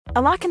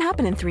A lot can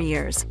happen in 3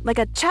 years, like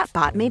a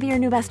chatbot may be your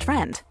new best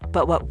friend.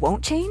 But what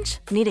won't change?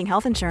 Needing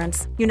health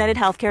insurance. United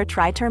Healthcare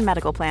Tri-Term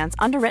Medical Plans,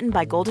 underwritten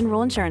by Golden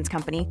Rule Insurance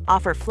Company,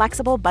 offer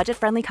flexible,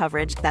 budget-friendly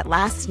coverage that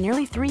lasts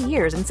nearly 3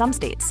 years in some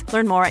states.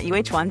 Learn more at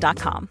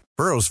uh1.com.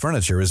 Burrow's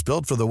furniture is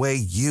built for the way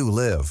you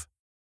live.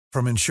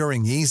 From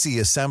ensuring easy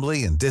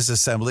assembly and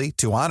disassembly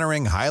to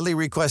honoring highly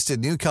requested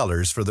new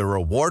colors for their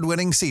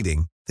award-winning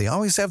seating, they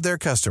always have their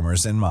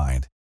customers in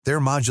mind. Their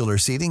modular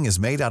seating is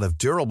made out of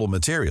durable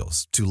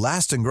materials to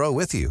last and grow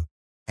with you.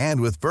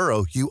 And with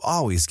Burrow, you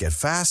always get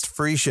fast,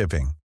 free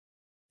shipping.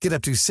 Get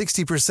up to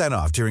 60%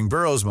 off during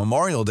Burrow's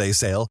Memorial Day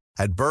sale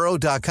at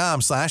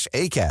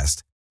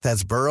burrow.com/ACAST.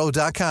 That's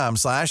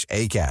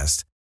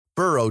burrow.com/ACAST.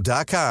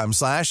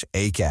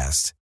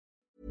 burrow.com/ACAST.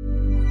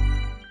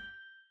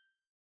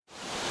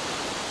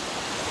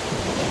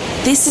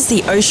 This is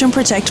the Ocean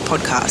Protect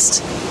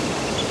podcast,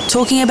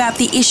 talking about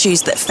the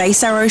issues that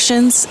face our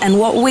oceans and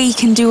what we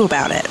can do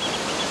about it.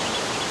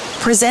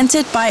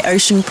 Presented by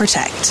Ocean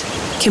Protect,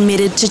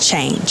 committed to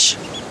change.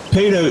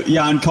 Peter,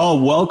 Jan Cole,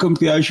 welcome to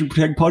the Ocean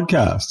Protect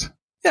podcast.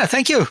 Yeah,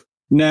 thank you.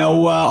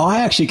 Now,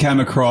 I actually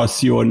came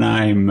across your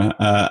name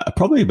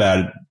probably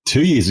about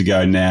 2 years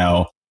ago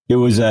now. It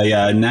was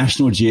a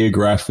National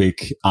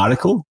Geographic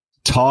article,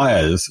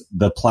 Tires,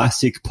 the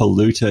Plastic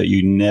Polluter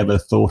You Never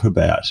Thought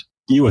About.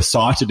 You were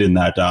cited in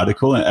that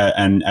article,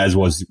 and as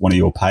was one of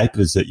your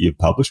papers that you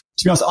published.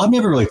 To be honest, I've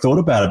never really thought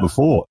about it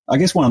before. I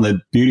guess one of the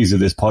beauties of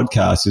this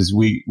podcast is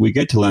we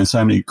get to learn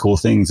so many cool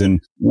things.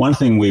 And one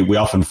thing we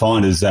often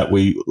find is that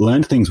we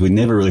learn things we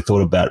never really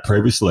thought about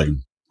previously.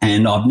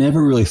 And I've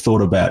never really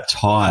thought about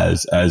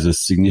tires as a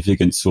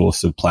significant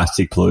source of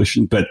plastic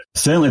pollution, but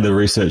certainly the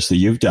research that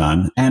you've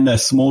done and a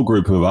small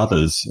group of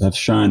others have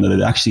shown that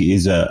it actually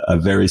is a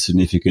very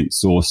significant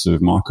source of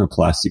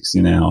microplastics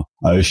in our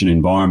ocean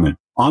environment.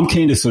 I'm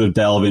keen to sort of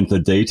delve into the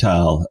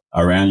detail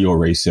around your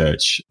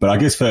research, but I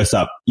guess first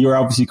up, you're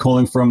obviously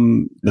calling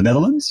from the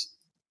Netherlands?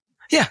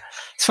 Yeah,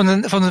 it's from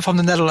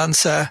the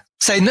Netherlands,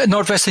 say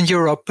Northwestern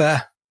Europe.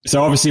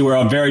 So obviously we're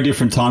on very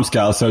different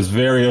timescales, so it's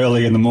very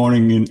early in the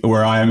morning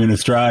where I am in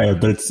Australia,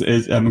 but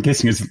I'm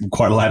guessing it's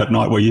quite late at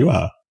night where you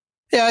are.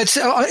 Yeah, it's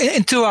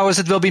in 2 hours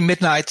it will be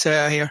midnight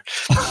here.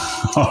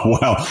 Oh,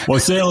 wow. Well,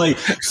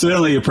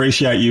 certainly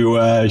appreciate you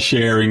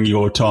sharing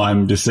your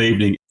time this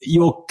evening.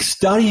 You're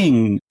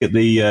studying at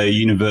the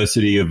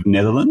University of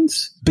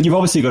Netherlands, but you've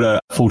obviously got a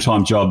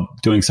full-time job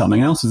doing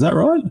something else. Is that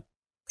right?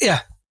 Yeah.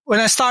 When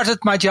I started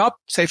my job,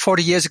 say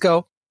 40 years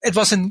ago, it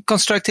was in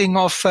constructing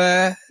of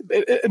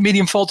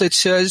medium voltage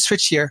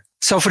switchgear.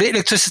 So for the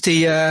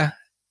electricity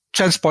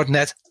transport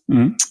net.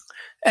 Mm-hmm.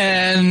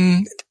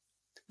 And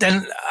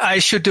then I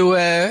should do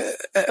a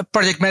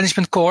project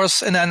management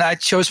course, and then I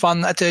chose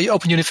one at the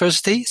Open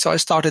University. So I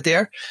started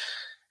there.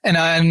 And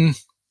then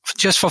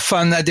just for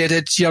fun, I did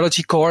a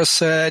geology course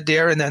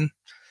there, and then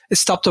it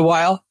stopped a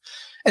while.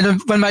 And then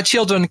when my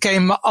children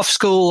came off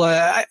school,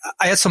 I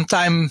had some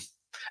time.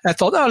 I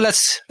thought,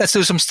 let's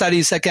do some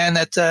studies again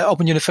at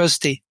Open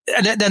University.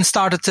 And then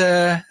started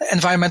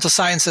environmental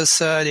sciences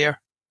there.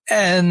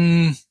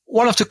 And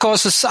one of the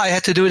courses I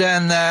had to do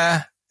then,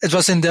 it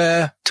was in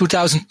the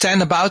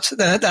 2010 about.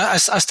 Then I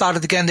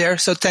started again there,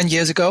 so 10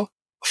 years ago.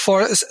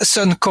 For a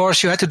certain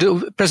course, you had to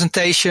do a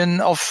presentation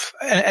of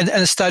and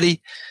a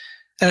study.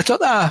 And I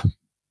thought,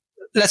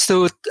 let's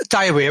do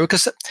tire wear,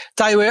 because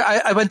tire wear,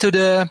 I went to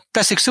the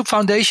Plastic Soup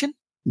Foundation.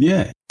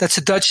 Yeah. That's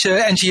a Dutch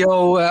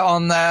NGO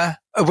on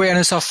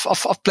awareness of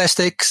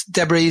plastics,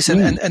 debris,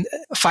 and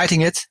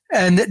fighting it.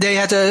 And they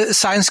had a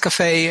science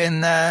cafe here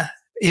in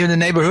the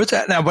neighborhood,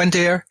 and I went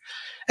there.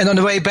 And on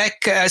the way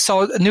back, I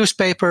saw a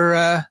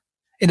newspaper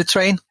in the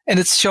train, and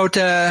it showed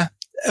a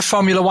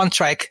Formula One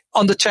track.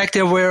 On the track,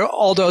 there were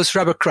all those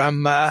rubber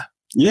crumb. I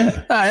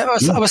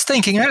was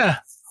thinking,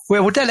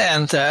 where would that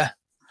end?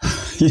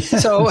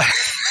 So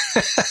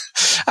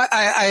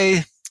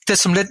I did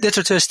some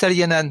literature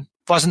study, and then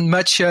wasn't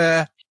much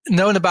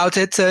known about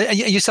it.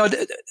 You saw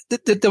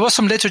there was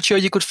some literature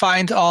you could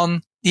find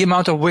on the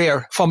amount of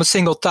wear from a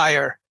single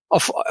tire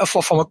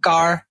from a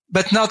car,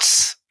 but not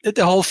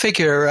the whole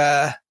figure.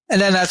 And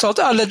then I thought,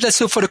 let's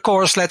do for the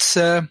course. Let's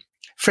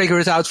figure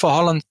it out for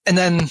Holland. And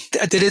then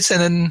I did it,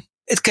 and then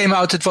it came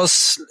out. It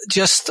was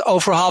just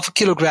over 0.5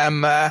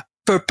 kilogram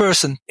per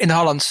person in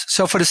Holland.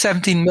 So for the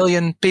 17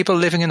 million people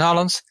living in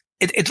Holland,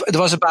 it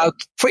was about,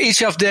 for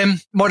each of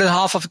them, more than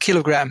 0.5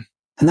 kilogram.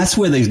 And that's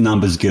where these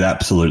numbers get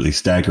absolutely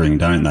staggering,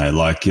 don't they?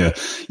 Like, I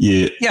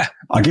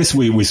guess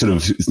we sort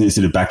of need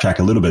to backtrack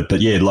a little bit,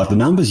 but yeah, like the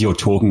numbers you're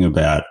talking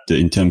about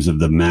in terms of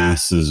the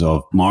masses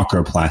of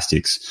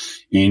microplastics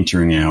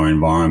entering our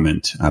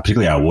environment,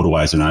 particularly our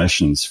waterways and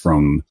oceans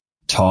from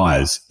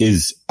tires,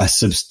 is a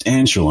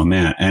substantial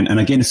amount. And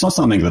again, it's not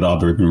something that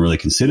I've even really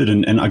considered.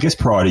 And I guess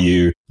prior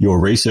to your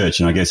research,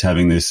 and I guess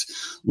having this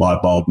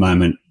light bulb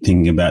moment,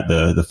 thinking about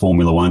the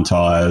Formula One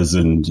tires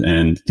and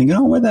thinking, I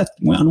wonder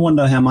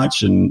how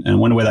much and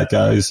wonder where that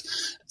goes.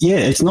 Yeah,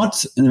 it's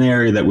not an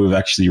area that we've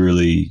actually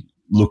really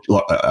looked,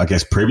 I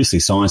guess previously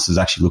science has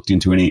actually looked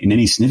into in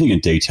any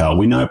significant detail.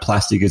 We know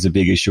plastic is a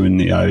big issue in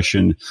the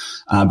ocean,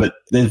 but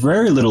there's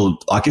very little,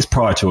 I guess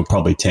prior to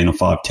probably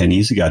 10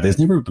 years ago, there's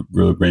never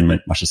really been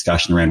much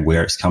discussion around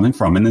where it's coming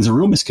from. And there's a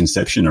real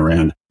misconception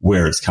around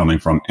where it's coming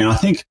from. And I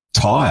think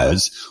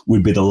tires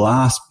would be the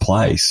last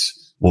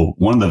place, or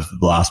one of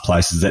the last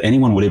places that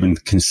anyone would even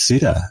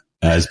consider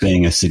as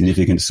being a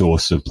significant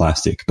source of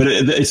plastic. But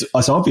it's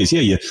obvious.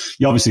 Yeah,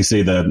 you obviously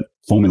see the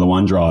Formula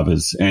One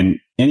drivers and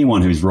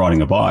anyone who's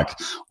riding a bike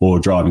or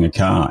driving a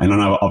car. And I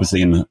know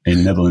obviously in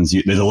Netherlands,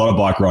 there's a lot of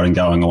bike riding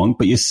going on,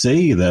 but you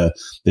see the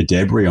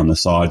debris on the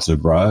sides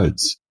of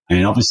roads.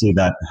 And obviously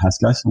that has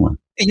to go somewhere.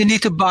 And you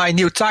need to buy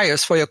new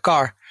tires for your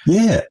car.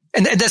 Yeah.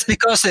 And that's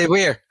because they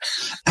wear.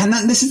 And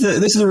this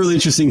is a really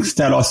interesting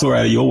stat I saw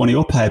out of one of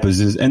your papers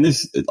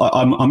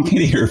I'm keen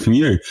to hear it from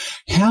you.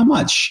 How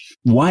much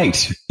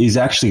weight is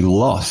actually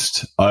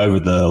lost over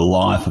the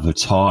life of a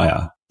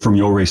tire from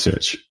your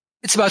research?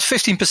 It's about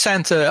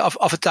 15%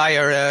 of a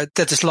tire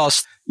that is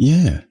lost.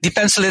 Yeah.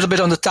 Depends a little bit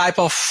on the type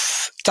of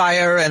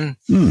tire. And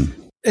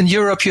in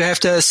Europe, you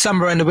have the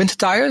summer and the winter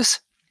tires.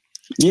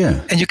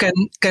 Yeah. And you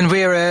can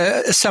wear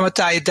a summer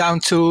tire down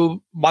to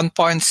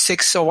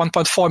 1.6 or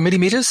 1.4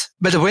 millimeters.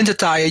 But the winter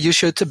tire, you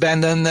should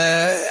abandon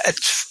at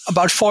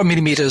about 4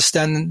 millimeters.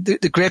 Then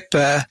the grip,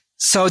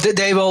 so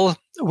they will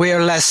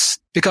wear less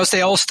because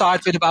they all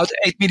start with about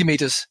 8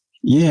 millimeters.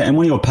 Yeah. And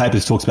one of your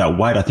papers talks about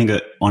weight. I think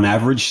on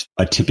average,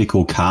 a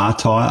typical car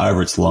tire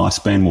over its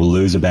lifespan will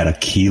lose about 1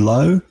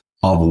 kilo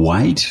of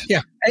weight.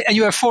 Yeah. And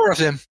you have 4 of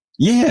them.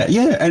 Yeah,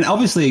 yeah. And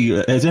obviously,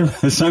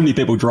 there's so many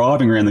people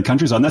driving around the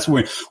countryside. And that's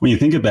when you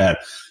think about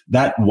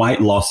that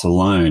weight loss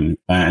alone,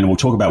 and we'll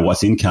talk about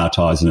what's in car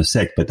tires in a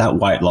sec, but that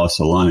weight loss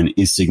alone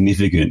is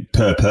significant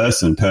per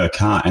person, per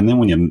car. And then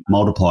when you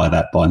multiply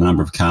that by the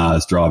number of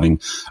cars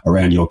driving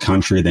around your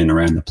country, then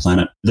around the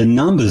planet, the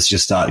numbers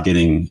just start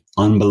getting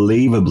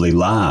unbelievably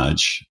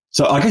large.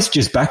 So I guess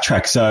just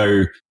backtrack.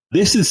 So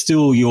this is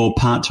still your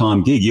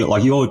part-time gig.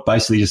 You're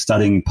basically just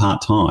studying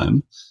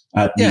part-time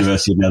at the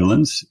University of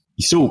Netherlands.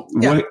 You still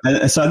work,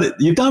 so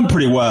you've done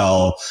pretty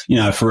well,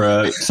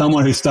 for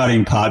someone who's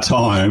studying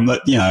part-time,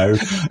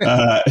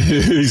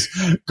 who's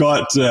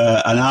got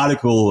an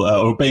article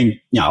or being,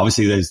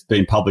 obviously there's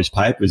been published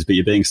papers, but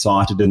you're being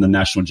cited in the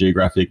National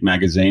Geographic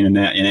magazine and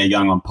now you're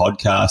going on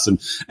podcasts. And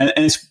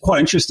it's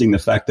quite interesting the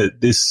fact that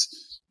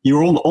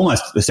you're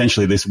almost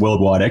essentially this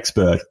worldwide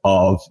expert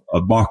of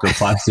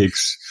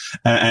microplastics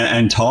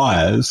and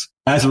tires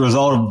as a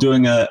result of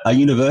doing a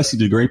university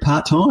degree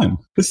part-time.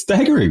 It's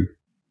staggering.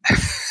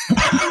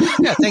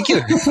 Yeah, thank you.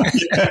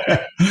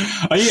 Yeah.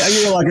 Are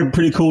you like a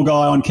pretty cool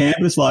guy on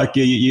campus? Like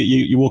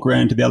you walk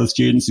around to the other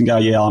students and go,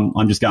 yeah,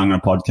 I'm just going on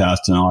a podcast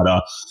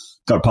tonight.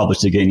 Got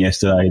published again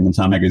yesterday in the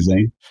Time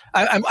magazine.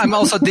 I'm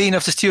also dean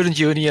of the student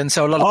union,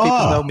 so a lot of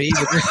people know me.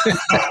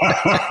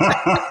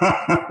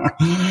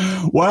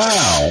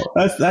 Wow,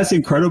 that's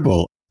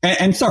incredible.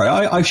 And sorry,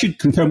 I should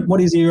confirm,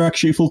 what is your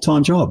actually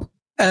full-time job?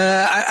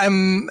 I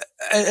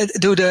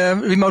do the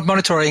remote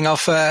monitoring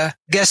of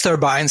gas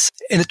turbines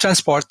in the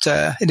transport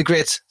in the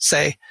grid,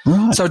 say.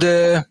 Right. So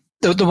the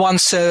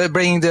ones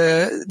bringing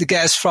the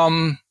gas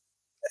from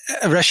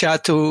Russia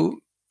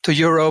to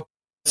Europe.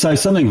 So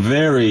something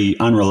very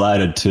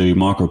unrelated to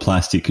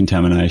microplastic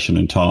contamination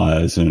and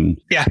tires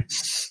and yeah.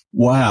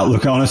 Wow.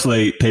 Look,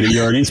 honestly, Peter,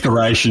 you're an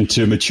inspiration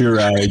to mature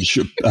age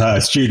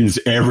students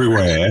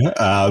everywhere.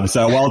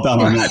 So well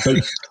done on that.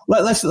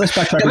 But let's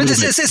backtrack a little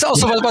bit. This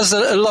also was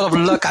a lot of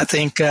luck, I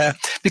think,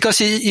 because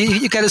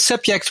you get a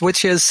subject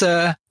which is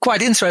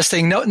quite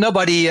interesting.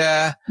 Nobody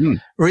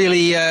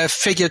really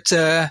figured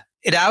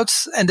it out,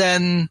 and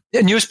then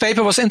a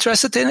newspaper was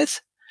interested in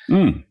it.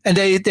 And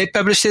they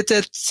published it,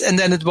 and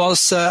then it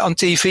was on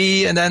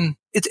TV, and then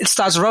it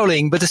starts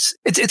rolling. But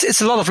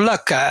it's a lot of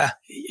luck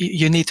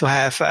you need to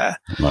have.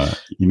 Well,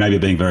 you may be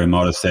being very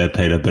modest there,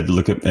 Peter, but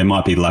look, there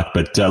might be luck.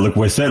 But look,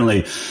 we're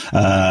certainly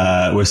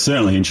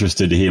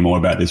interested to hear more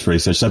about this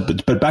research. So,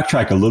 but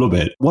backtrack a little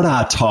bit. What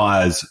are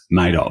tires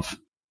made of?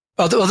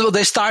 Well,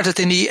 they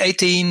started in the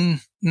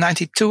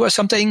 1892 or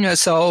something,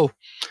 so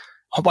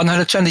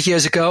 120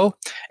 years ago,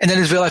 and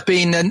then it will have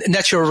been a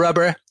natural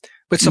rubber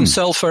with some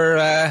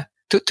sulfur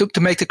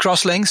to make the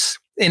crosslinks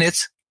in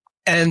it,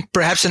 and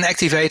perhaps an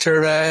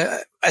activator,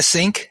 I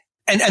think,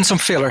 and some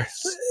filler,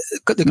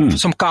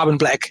 some carbon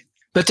black.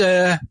 But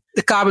the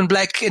carbon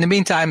black, in the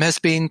meantime, has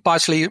been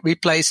partially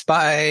replaced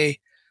by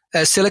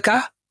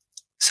silica,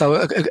 so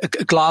a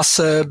glass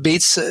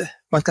beads,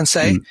 one can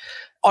say.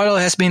 Oil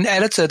has been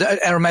added,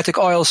 aromatic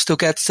oils, to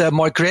get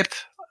more grip,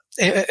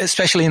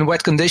 especially in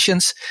wet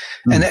conditions,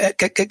 and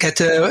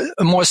get a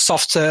more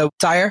soft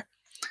tire.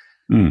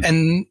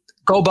 And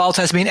cobalt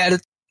has been added,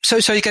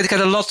 so you can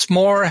get a lot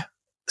more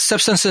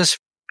substances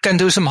can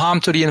do some harm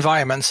to the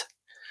environment.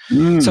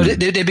 So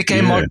they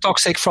became more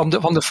toxic from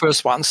the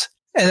first ones.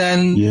 And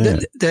then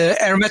the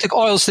aromatic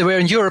oils, they were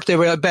in Europe, they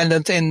were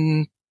abandoned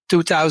in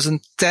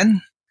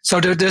 2010.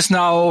 So there's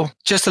now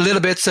just a little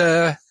bit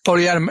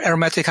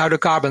polyaromatic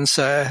hydrocarbons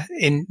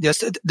in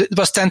just, it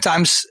was 10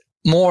 times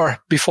more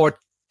before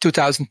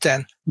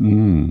 2010.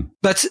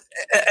 But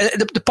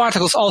the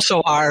particles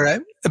also are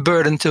a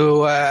burden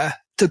to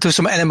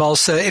some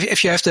animals.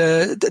 If you have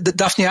the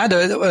Daphnia,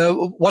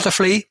 the water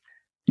flea,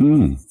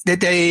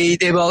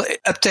 they will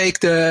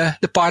uptake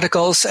the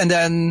particles and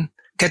then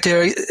get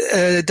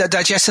their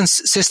digestion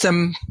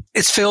system.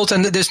 It's filled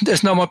and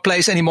there's no more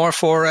place anymore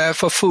for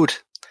food.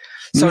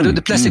 So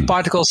the plastic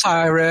particles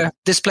are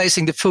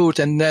displacing the food,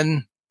 and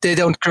then they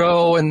don't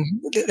grow and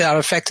they are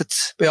affected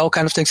by all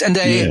kinds of things. And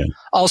they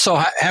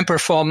also hamper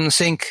from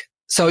zinc.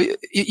 So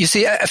you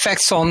see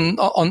effects on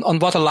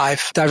water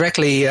life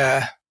directly.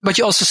 But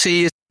you also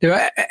see there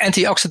are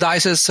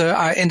antioxidizers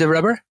are in the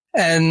rubber.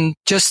 And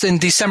just in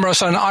December or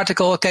so, an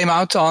article came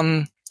out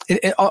on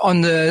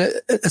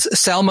the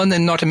salmon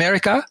in North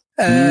America.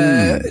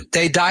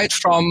 They died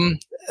from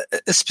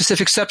a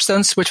specific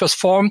substance which was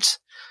formed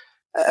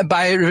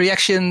by a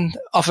reaction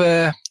of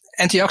a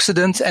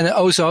antioxidant and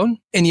ozone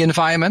in the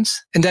environment.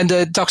 And then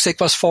the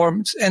toxic was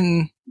formed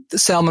and the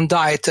salmon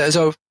died.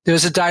 So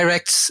there's a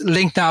direct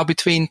link now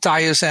between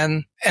tires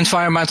and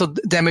environmental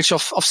damage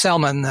of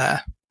salmon.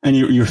 And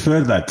you refer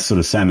to that sort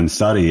of salmon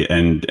study,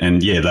 and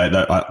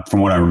from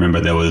what I remember,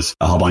 there was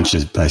a whole bunch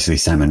of basically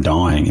salmon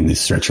dying in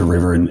this stretch of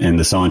river, and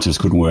the scientists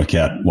couldn't work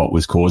out what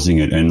was causing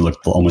it, and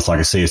looked almost like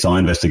a CSI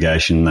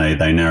investigation.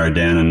 They narrowed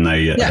down and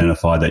they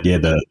identified that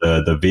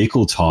the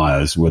vehicle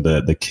tires were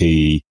the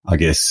key, I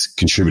guess,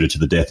 contributor to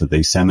the death of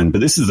these salmon.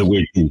 But this is the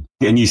weird thing,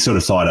 and you sort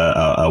of cite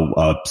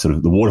a sort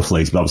of the water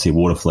fleas, but obviously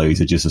water fleas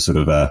are just a sort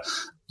of a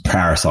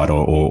parasite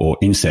or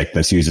insect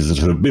that's used as a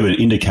sort of bit of an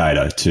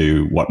indicator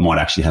to what might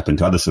actually happen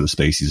to other sort of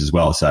species as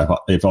well. So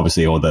if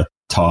obviously all the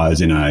tires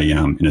in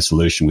a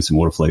solution with some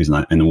water fleas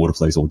and the water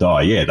fleas all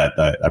die,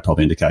 that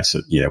probably indicates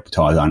that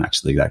tires aren't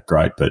actually that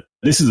great. But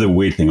this is the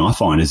weird thing I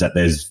find, is that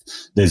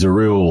there's a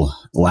real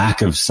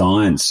lack of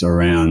science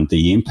around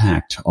the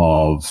impact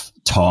of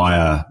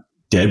tire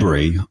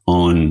debris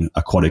on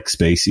aquatic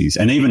species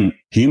and even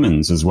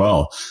humans as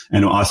well.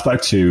 And I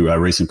spoke to a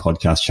recent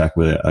podcast chat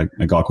with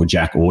a guy called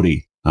Jack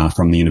Audy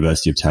from the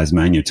University of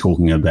Tasmania,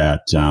 talking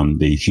about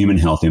the human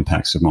health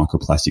impacts of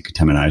microplastic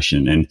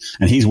contamination. And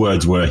his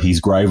words were he's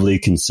gravely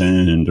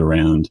concerned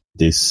around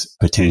this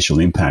potential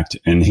impact.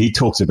 And he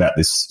talks about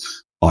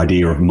this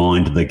idea of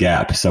mind the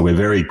gap. So we're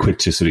very quick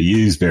to sort of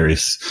use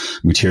various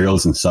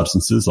materials and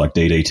substances like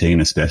DDT and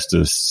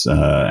asbestos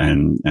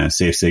and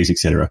CFCs,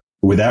 etc.,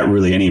 without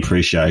really any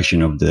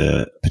appreciation of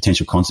the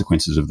potential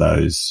consequences of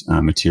those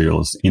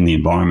materials in the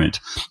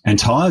environment. And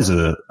tires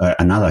are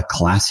another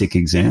classic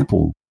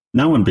example.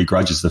 No one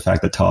begrudges the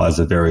fact that tires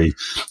are very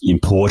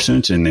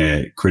important and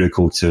they're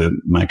critical to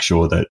make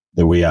sure that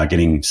we are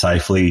getting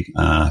safely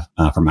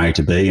from A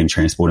to B and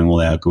transporting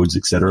all our goods,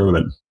 etc.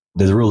 But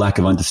there's a real lack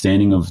of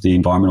understanding of the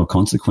environmental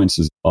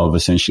consequences of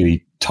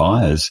essentially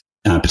tires,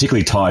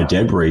 particularly tire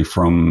debris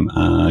from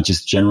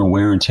just general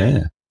wear and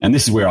tear. And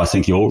this is where I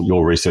think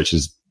your research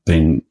has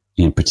been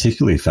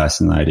particularly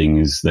fascinating,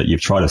 is that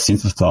you've tried to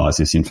synthesize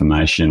this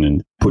information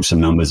and put some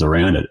numbers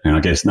around it. And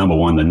I guess, number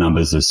one, the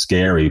numbers are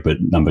scary,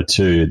 but number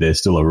two, there's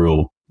still a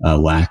real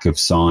lack of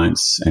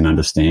science and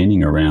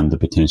understanding around the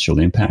potential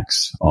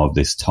impacts of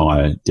this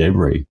tire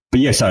debris.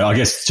 But yeah, so I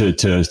guess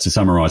to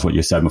summarize what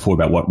you said before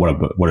about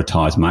what a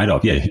tire is made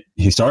of,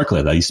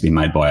 historically they used to be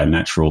made by a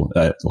natural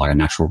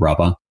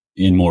rubber.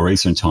 In more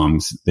recent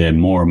times, there are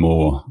more and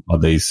more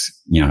of these,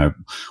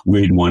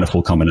 weird,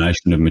 wonderful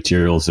combination of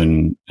materials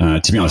and,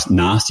 to be honest,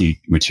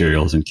 nasty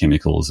materials and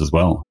chemicals as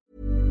well.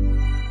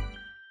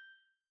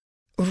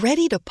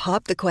 Ready to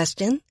pop the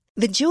question?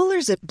 The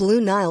jewelers at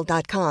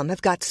BlueNile.com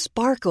have got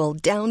sparkle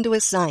down to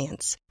a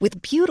science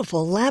with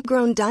beautiful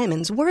lab-grown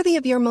diamonds worthy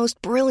of your most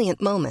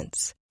brilliant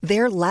moments.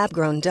 Their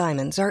lab-grown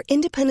diamonds are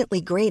independently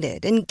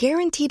graded and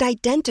guaranteed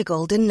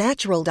identical to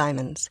natural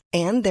diamonds,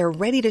 and they're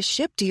ready to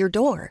ship to your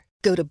door.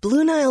 Go to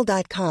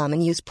BlueNile.com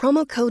and use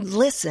promo code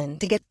LISTEN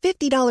to get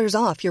 $50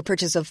 off your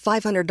purchase of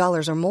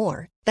 $500 or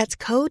more. That's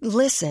code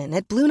LISTEN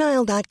at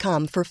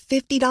BlueNile.com for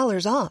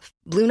 $50 off.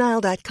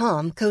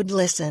 BlueNile.com, code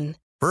LISTEN.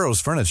 Burrow's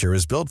furniture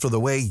is built for the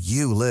way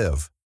you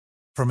live.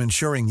 From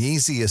ensuring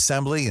easy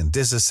assembly and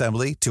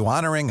disassembly to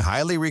honoring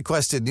highly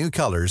requested new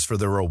colors for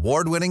their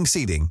award-winning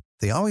seating,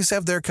 they always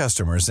have their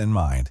customers in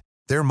mind.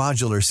 Their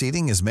modular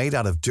seating is made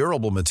out of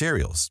durable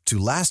materials to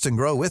last and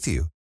grow with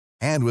you.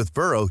 And with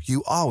Burrow,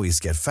 you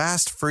always get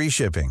fast, free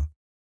shipping.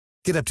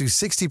 Get up to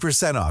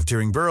 60% off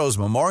during Burrow's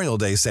Memorial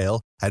Day sale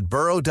at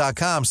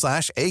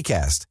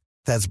burrow.com/ACAST.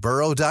 That's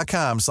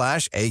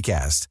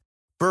burrow.com/ACAST.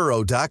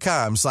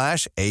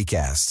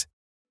 burrow.com/ACAST.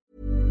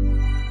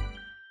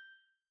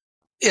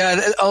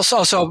 Yeah,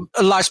 also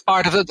a large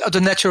part of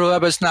the natural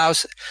rubbers now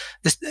is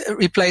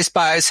replaced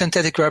by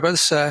synthetic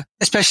rubbers,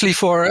 especially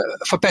for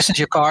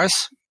passenger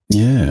cars.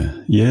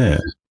 Yeah.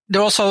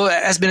 There also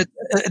has been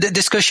a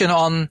discussion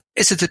on,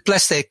 is it the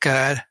plastic,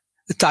 the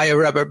tire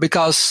rubber?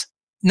 Because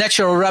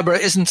natural rubber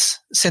isn't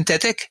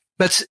synthetic,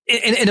 but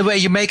in a way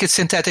you make it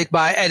synthetic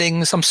by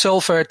adding some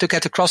sulfur to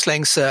get the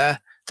crosslinks,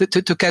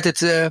 to get it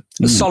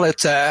solid.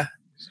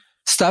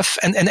 stuff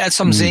and add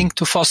some zinc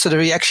to foster the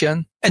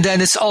reaction. And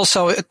then it's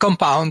also a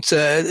compound.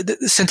 The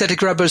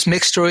synthetic rubber is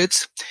mixed to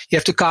it. You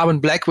have the carbon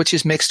black, which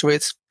is mixed to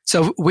it.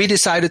 So we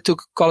decided to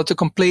call it a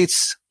complete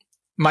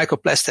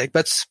microplastic,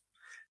 but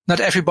not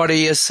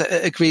everybody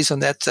agrees on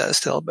that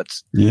still. But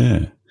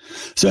yeah.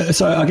 So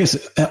I guess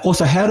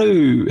also how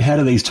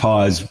do these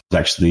tires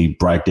actually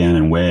break down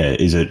and wear?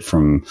 Is it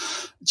from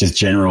just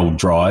general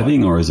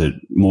driving, or is it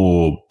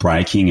more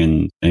braking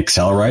and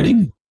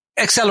accelerating?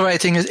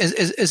 Accelerating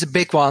is a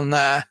big one,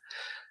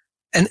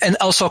 and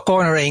also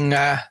cornering,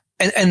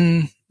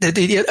 and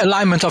the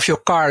alignment of your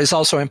car is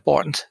also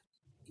important.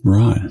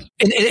 Right.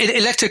 In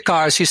electric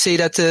cars, you see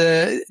that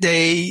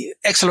they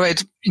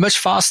accelerate much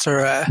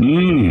faster.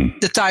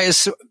 The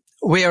tires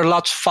wear a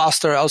lot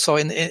faster also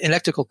in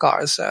electrical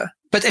cars.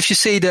 But if you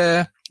see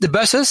the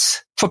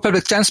buses for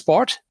public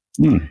transport,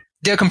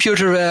 their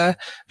computer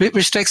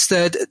restricts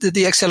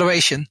the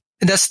acceleration.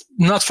 And that's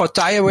not for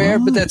tire wear,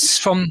 but that's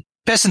from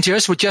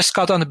passengers who just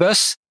got on the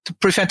bus to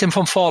prevent them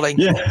from falling.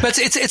 Yeah. But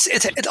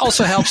it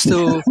also helps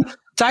to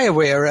tire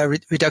wear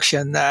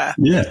reduction. And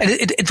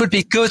it would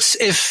be good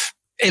if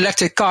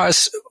electric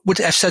cars would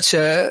have such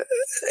a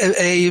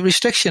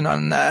restriction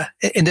on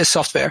in this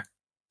software.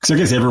 So I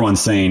guess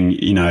everyone's seen,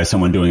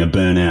 someone doing a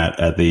burnout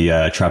at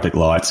the traffic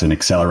lights and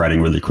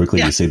accelerating really quickly.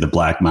 Yeah. You see the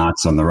black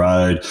marks on the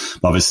road.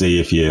 Obviously,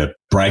 if you're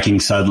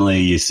braking suddenly,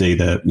 you see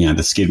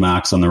the skid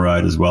marks on the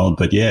road as well.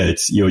 But yeah,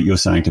 it's you're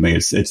saying to me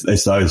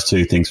it's those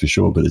two things for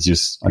sure. But it's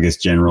just, I guess,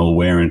 general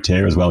wear and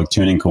tear as well, like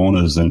turning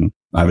corners and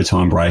over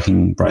time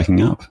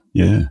breaking up.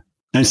 Yeah.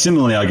 And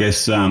similarly, I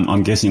guess,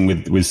 I'm guessing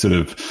with sort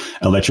of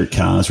electric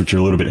cars, which are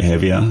a little bit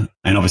heavier,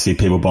 and obviously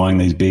people buying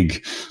these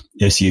big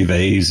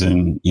SUVs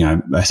and,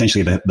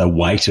 essentially the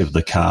weight of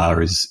the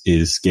car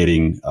is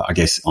getting, I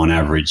guess, on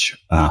average,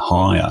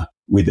 higher.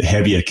 With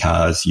heavier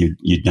cars,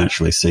 you'd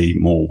naturally see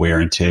more wear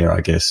and tear,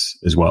 I guess,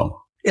 as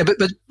well. Yeah,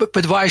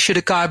 but why should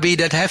a car be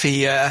that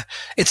heavy?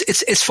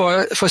 It's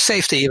for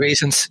safety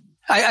reasons.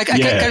 I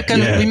can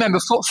remember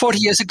 40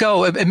 years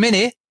ago, a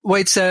Mini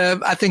weighs,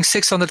 I think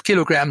 600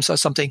 kilograms or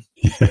something.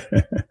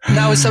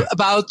 Now it's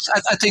about,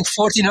 I think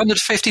 1,400,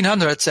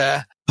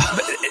 1,500.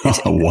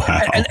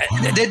 Wow. And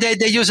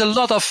they use a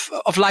lot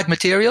of light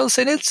materials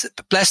in it,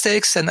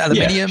 plastics and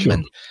aluminium. Yeah,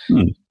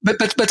 sure.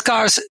 But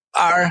cars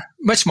are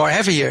much more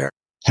heavier.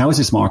 How is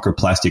this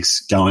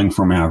microplastics going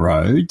from our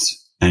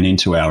roads and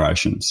into our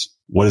oceans?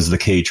 What is the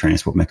key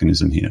transport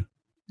mechanism here?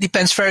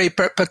 Depends very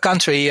per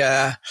country.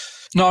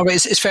 Norway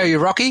is very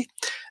rocky.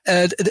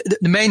 The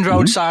main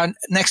roads are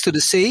next to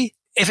the sea.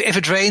 If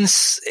it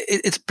rains,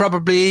 it's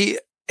probably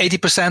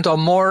 80% or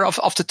more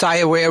of the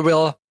tire wear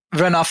will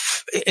run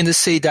off in the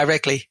sea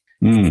directly.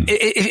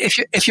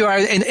 If you are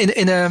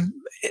in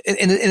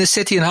a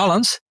city in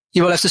Holland,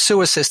 you will have the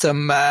sewer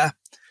system.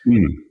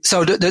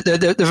 So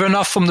the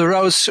runoff from the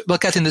roads will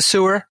get in the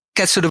sewer,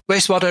 gets to the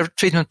wastewater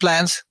treatment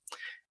plant,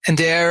 and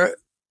there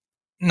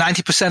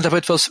 90% of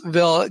it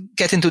will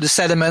get into the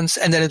sediments,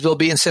 and then it will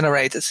be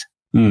incinerated.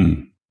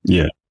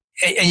 Yeah.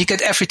 And you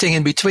get everything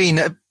in between.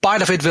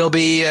 Part of it will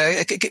be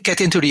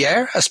get into the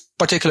air as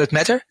particulate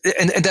matter,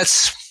 and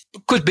that's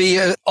could be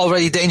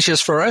already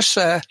dangerous for us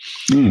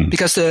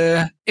because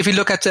if you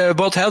look at the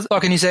World Health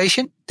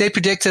Organization, they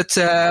predicted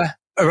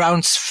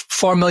around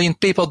 4 million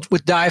people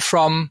would die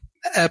from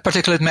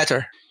particulate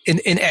matter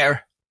in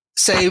air.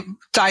 Say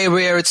tire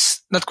wear,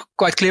 it's not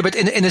quite clear, but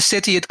in a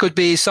city it could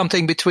be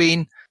something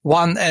between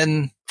 1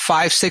 and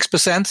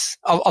 5-6%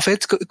 of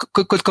it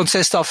could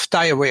consist of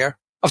tire wear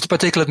of the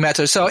particulate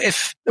matter. So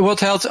if the World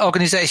Health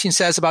Organization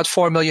says about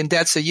 4 million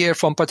deaths a year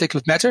from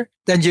particulate matter,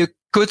 then you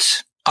could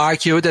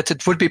argue that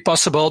it would be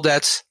possible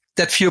that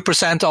few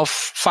percent of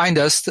fine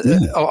dust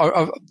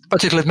or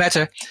particulate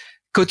matter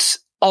could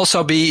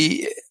also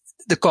be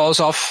the cause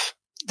of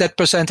that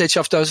percentage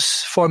of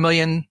those 4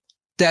 million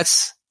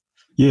deaths.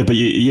 Yeah, but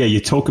you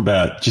talk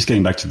about just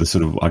getting back to the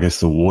sort of, I guess,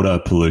 the water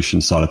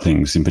pollution side of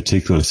things in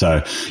particular.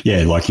 So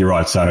yeah, like you're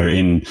right. So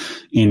in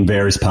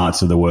various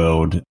parts of the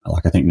world,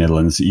 like I think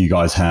Netherlands, you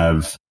guys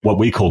have what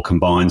we call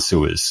combined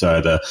sewers.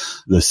 So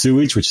the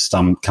sewage, which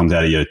comes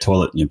out of your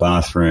toilet and your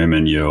bathroom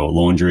and your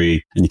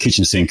laundry and your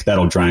kitchen sink,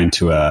 that'll drain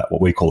to what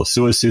we call a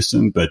sewer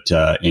system. But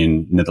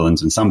in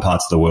Netherlands and some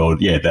parts of the world,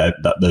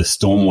 the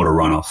stormwater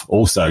runoff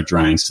also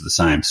drains to the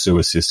same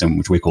sewer system,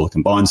 which we call a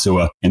combined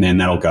sewer, and then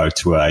that'll go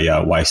to a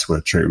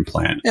wastewater treatment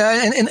plant.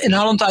 Yeah, in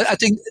Holland, I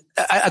think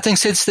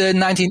since the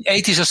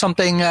 1980s or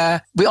something,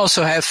 we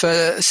also have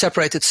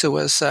separated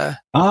sewers.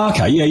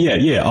 Okay,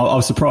 yeah. I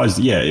was surprised.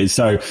 Yeah,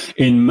 so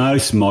in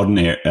most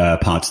modern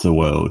parts of the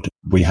world,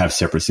 we have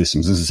separate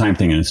systems. It's the same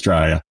thing in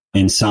Australia.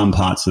 In some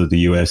parts of the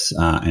US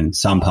and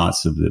some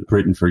parts of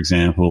Britain, for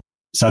example.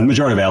 So the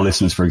majority of our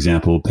listeners, for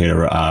example,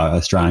 Peter, are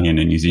Australian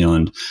and New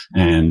Zealand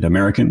and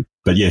American.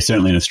 But yeah,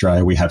 certainly in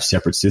Australia, we have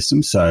separate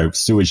systems. So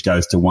sewage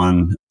goes to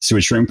one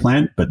sewage treatment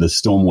plant, but the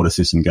stormwater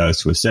system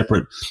goes to a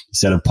separate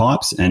set of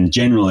pipes. And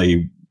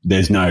generally,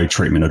 there's no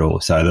treatment at all.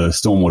 So the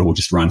stormwater will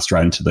just run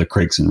straight into the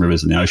creeks and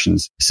rivers and the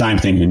oceans. Same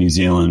thing in New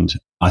Zealand.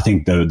 I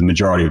think the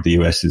majority of the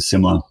US is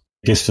similar.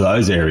 I guess for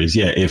those areas,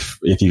 yeah, if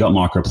you got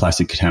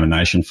microplastic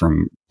contamination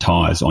from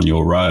tires on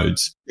your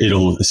roads,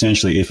 it'll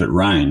essentially, if it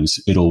rains,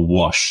 it'll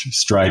wash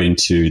straight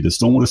into the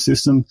stormwater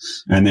system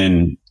and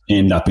then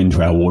end up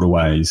into our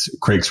waterways,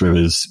 creeks,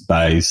 rivers,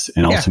 bays,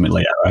 and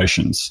ultimately our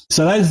oceans.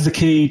 So that is the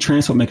key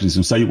transport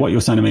mechanism. So what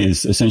you're saying to me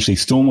is essentially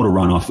stormwater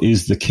runoff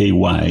is the key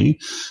way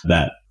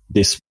that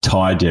this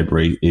tire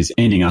debris is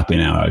ending up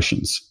in our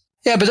oceans.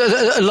 Yeah, but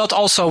a lot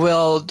also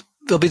will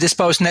be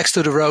disposed next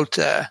to the road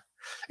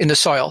in the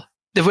soil.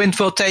 The wind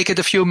will take it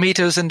a few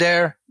meters and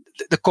there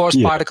the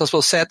coarse particles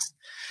will set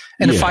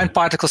and the fine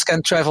particles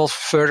can travel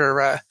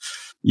further.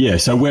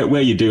 So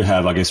where you do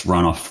have, I guess,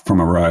 runoff from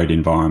a road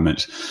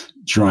environment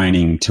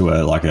draining to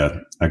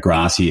a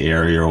grassy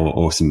area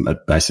or some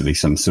basically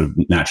some sort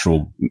of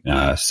natural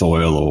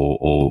soil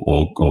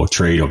or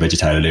treed or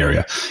vegetated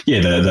area.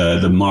 Yeah,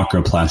 the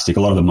microplastic,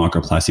 a lot of the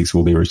microplastics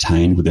will be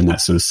retained within that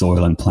sort of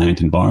soil and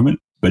plant environment.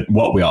 But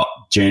what we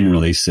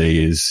generally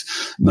see is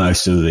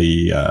most of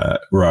the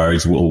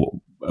roads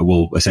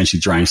will essentially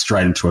drain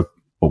straight into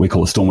what we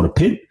call a stormwater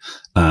pit,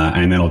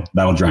 and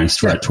that'll drain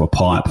straight to a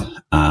pipe,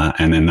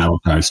 and then that'll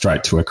go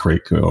straight to a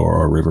creek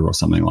or a river or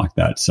something like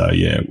that. So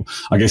yeah,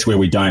 I guess where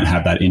we don't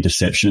have that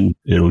interception,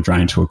 it'll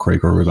drain to a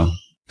creek or a river.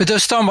 But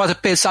those stormwater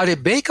pits, are they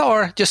big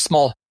or just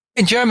small?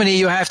 In Germany,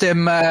 you have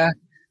them.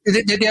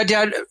 They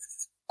are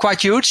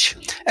quite huge,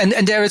 and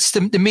there it's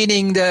the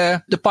meaning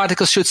the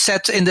particles should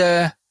set in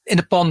the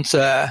pond,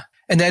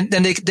 and then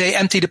they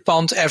empty the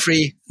pond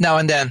every now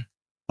and then.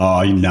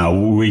 Oh,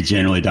 no, we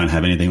generally don't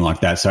have anything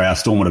like that. So our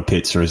stormwater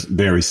pits are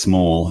very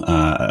small,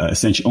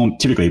 essentially,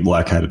 typically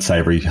located, say,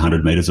 every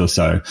 100 meters or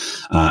so,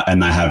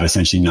 and they have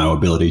essentially no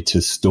ability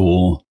to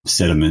store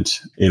sediment.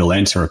 It'll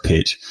enter a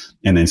pit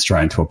and then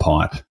straight into a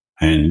pipe.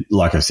 And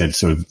like I said,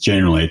 sort of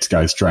generally it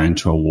goes straight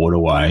into a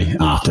waterway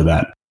after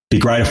that. Be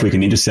great if we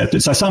can intercept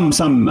it. So some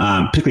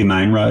particularly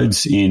main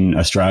roads in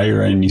Australia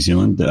and New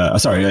Zealand, in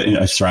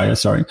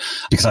Australia,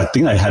 because I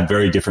think they have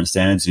very different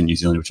standards in New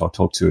Zealand, which I'll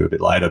talk to a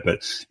bit later.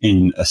 But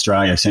in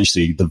Australia,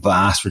 essentially the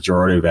vast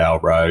majority of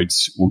our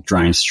roads will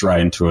drain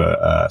straight into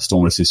a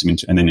stormwater system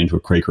and then into a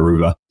creek or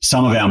river.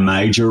 Some of our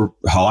major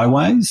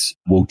highways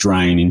will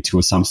drain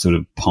into some sort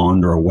of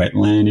pond or a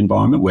wetland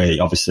environment where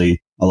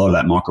obviously a lot of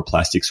that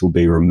microplastics will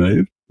be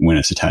removed when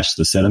it's attached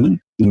to the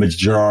sediment. The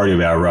majority of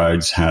our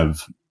roads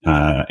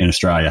in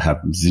Australia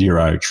have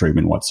zero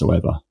treatment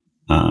whatsoever.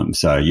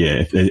 So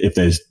yeah, if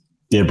there's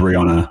debris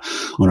on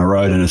a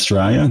road in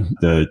Australia,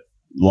 the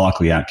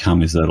likely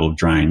outcome is that it'll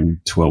drain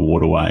to a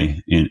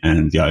waterway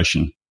and the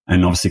ocean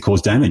and obviously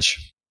cause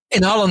damage.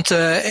 In Holland,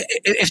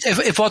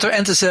 if water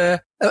enters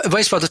a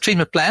wastewater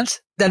treatment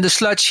plant, then the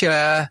sludge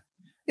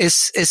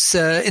is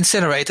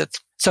incinerated.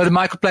 So the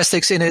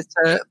microplastics in it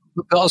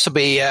will also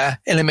be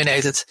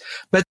eliminated.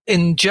 But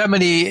in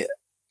Germany,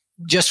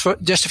 just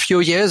a few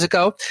years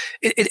ago,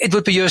 it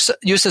would be used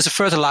as a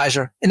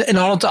fertilizer. In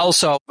Holland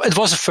also, it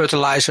was a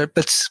fertilizer,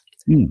 but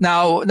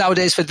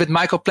nowadays with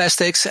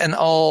microplastics and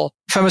all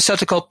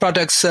pharmaceutical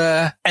products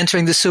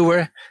entering the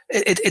sewer,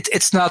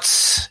 it's not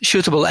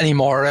suitable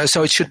anymore.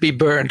 So it should be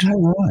burned.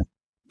 Oh, right.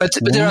 But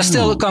there are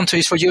still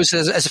countries for use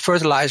as a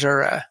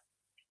fertilizer,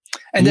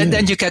 and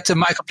then you get the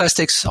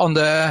microplastics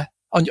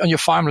on your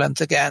farmland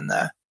again.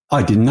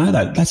 I didn't know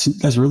that.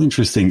 That's really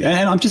interesting.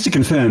 And I'm just to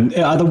confirm,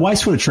 are the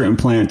wastewater treatment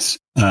plants,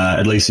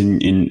 at least in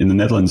the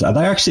Netherlands, are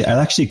they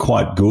actually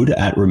quite good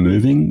at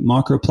removing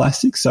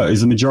microplastics? So is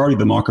the majority of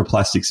the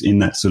microplastics in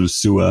that sort of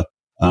sewer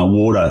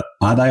water,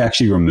 are they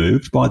actually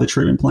removed by the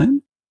treatment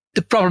plant?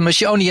 The problem is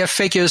you only have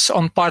figures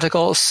on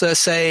particles,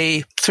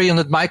 say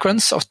 300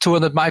 microns or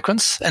 200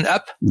 microns and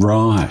up.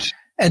 Right.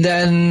 And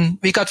then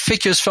we got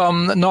figures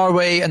from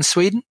Norway and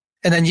Sweden.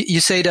 And then you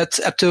say that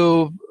up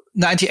to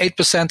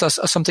 98%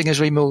 or something is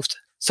removed.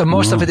 So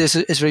most of it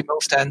is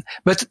removed then.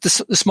 But the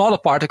smaller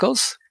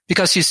particles,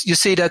 because you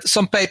see that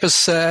some papers,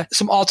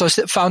 some authors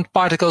found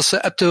particles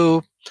up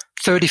to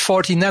 30,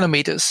 40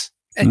 nanometers.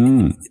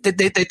 And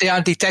they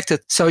aren't detected.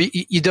 So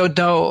you don't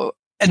know.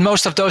 And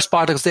most of those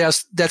particles, they are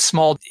that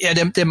small. Yeah,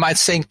 they might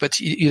sink, but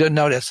you don't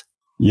know that.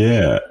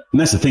 Yeah.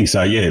 And that's the thing.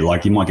 So yeah,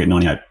 like you might get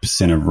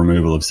 98% of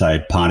removal of,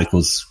 say,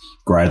 particles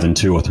greater than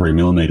 2 or 3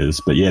 millimeters.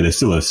 But yeah, there's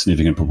still a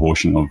significant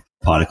proportion of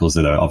particles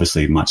that are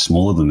obviously much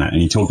smaller than that.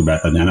 And you talked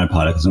about the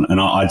nanoparticles,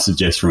 and I'd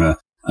suggest from a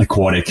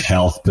aquatic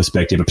health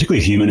perspective,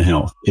 particularly human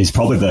health, is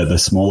probably the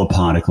smaller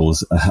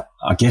particles,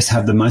 I guess,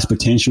 have the most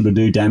potential to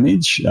do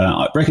damage,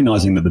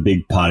 recognizing that the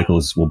big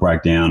particles will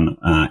break down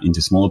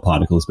into smaller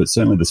particles, but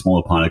certainly the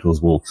smaller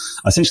particles will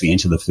essentially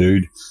enter the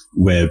food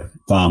web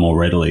far more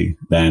readily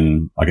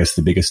than, I guess,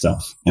 the bigger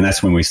stuff. And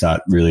that's when we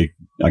start really,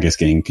 I guess,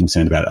 getting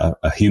concerned about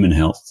a human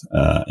health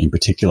in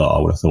particular, I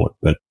would have thought.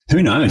 But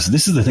who knows?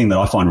 This is the thing that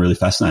I find really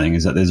fascinating,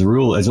 is that there's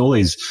all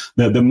these,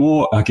 the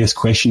more, I guess,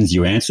 questions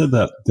you answer,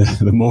 the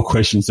more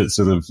questions that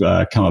sort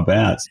of come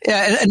about.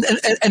 Yeah,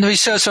 and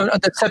research on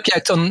that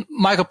subject on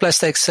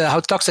microplastics, how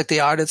toxic they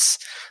are,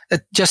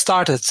 it just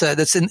started.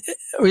 That's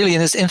really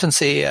in its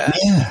infancy.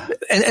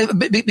 And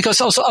because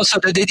also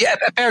the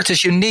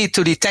apparatus you need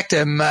to detect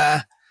them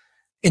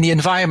in the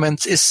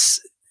environment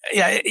is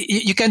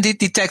you can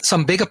detect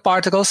some bigger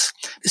particles.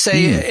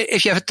 Say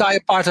if you have a tire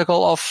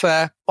particle of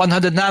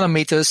 100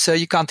 nanometers,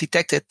 you can't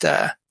detect it.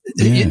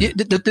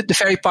 The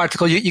very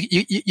particle,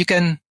 you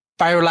can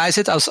pyrolyze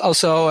it,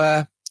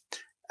 also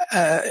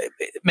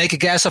make a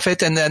gas of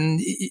it, and then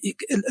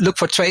look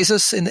for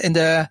traces in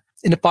the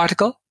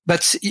particle.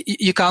 But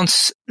you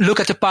can't look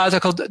at the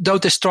particle,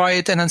 don't destroy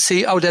it, and then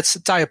see, oh, that's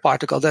a tire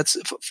particle. That's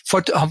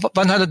for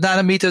 100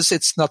 nanometers.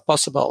 It's not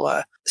possible.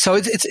 So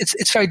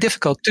it's very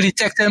difficult to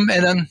detect them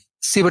and then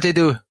see what they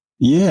do.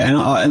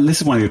 Yeah, and this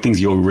is one of the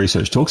things your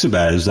research talks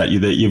about, is that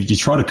you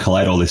try to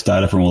collate all this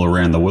data from all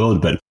around the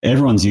world, but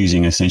everyone's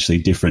using essentially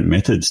different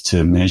methods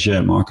to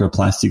measure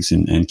microplastics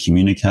and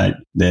communicate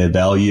their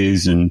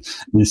values. And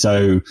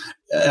so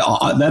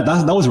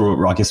that was,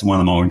 I guess, one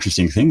of the more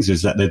interesting things,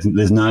 is that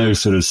there's no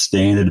sort of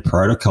standard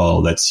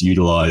protocol that's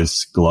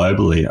utilized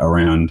globally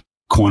around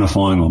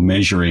quantifying or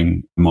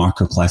measuring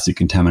microplastic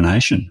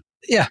contamination.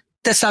 Yeah.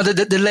 That's now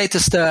the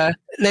latest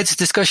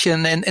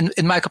discussion in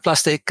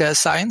microplastic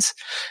science.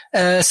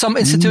 Some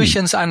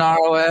institutions are now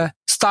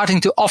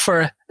starting to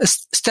offer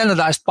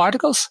standardized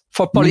particles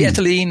for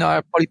polyethylene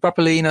or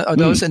polypropylene or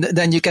those, and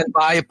then you can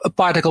buy a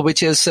particle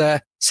which is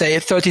say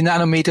 30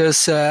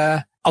 nanometers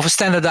of a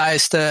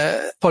standardized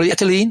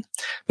polyethylene.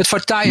 But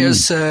for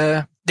tires,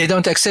 they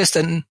don't exist,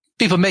 and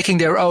people making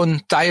their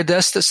own tire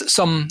dust.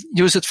 Some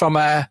use it from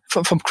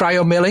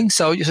cryo milling.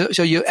 So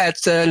you add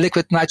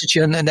liquid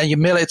nitrogen and then you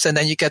mill it, and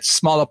then you get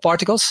smaller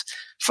particles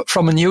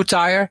from a new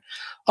tire.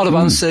 Other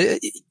ones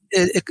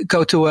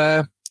go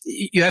to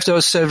you have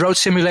those road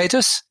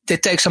simulators. They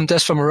take some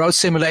dust from a road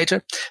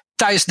simulator.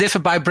 Tires differ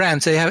by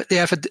brand. They have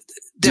a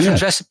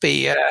different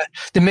recipe.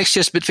 The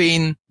mixtures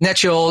between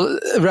natural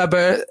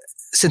rubber,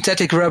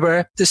 synthetic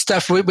rubber, the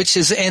stuff which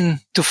is in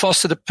to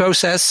foster the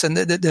process, and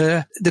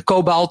the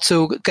cobalt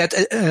to get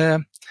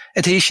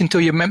adhesion to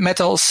your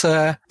metals,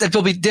 that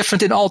will be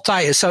different in all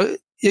tires. So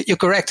you're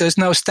correct. There's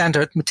no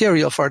standard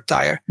material for a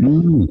tire.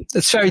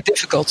 It's very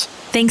difficult.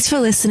 Thanks for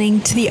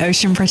listening to the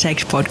Ocean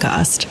Protect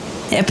podcast.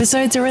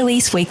 Episodes are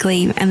released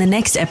weekly, and the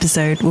next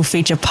episode will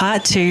feature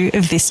part 2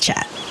 of this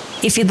chat.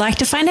 If you'd like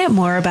to find out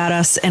more about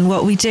us and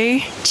what we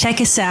do,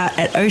 check us out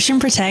at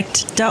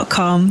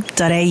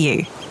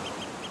oceanprotect.com.au.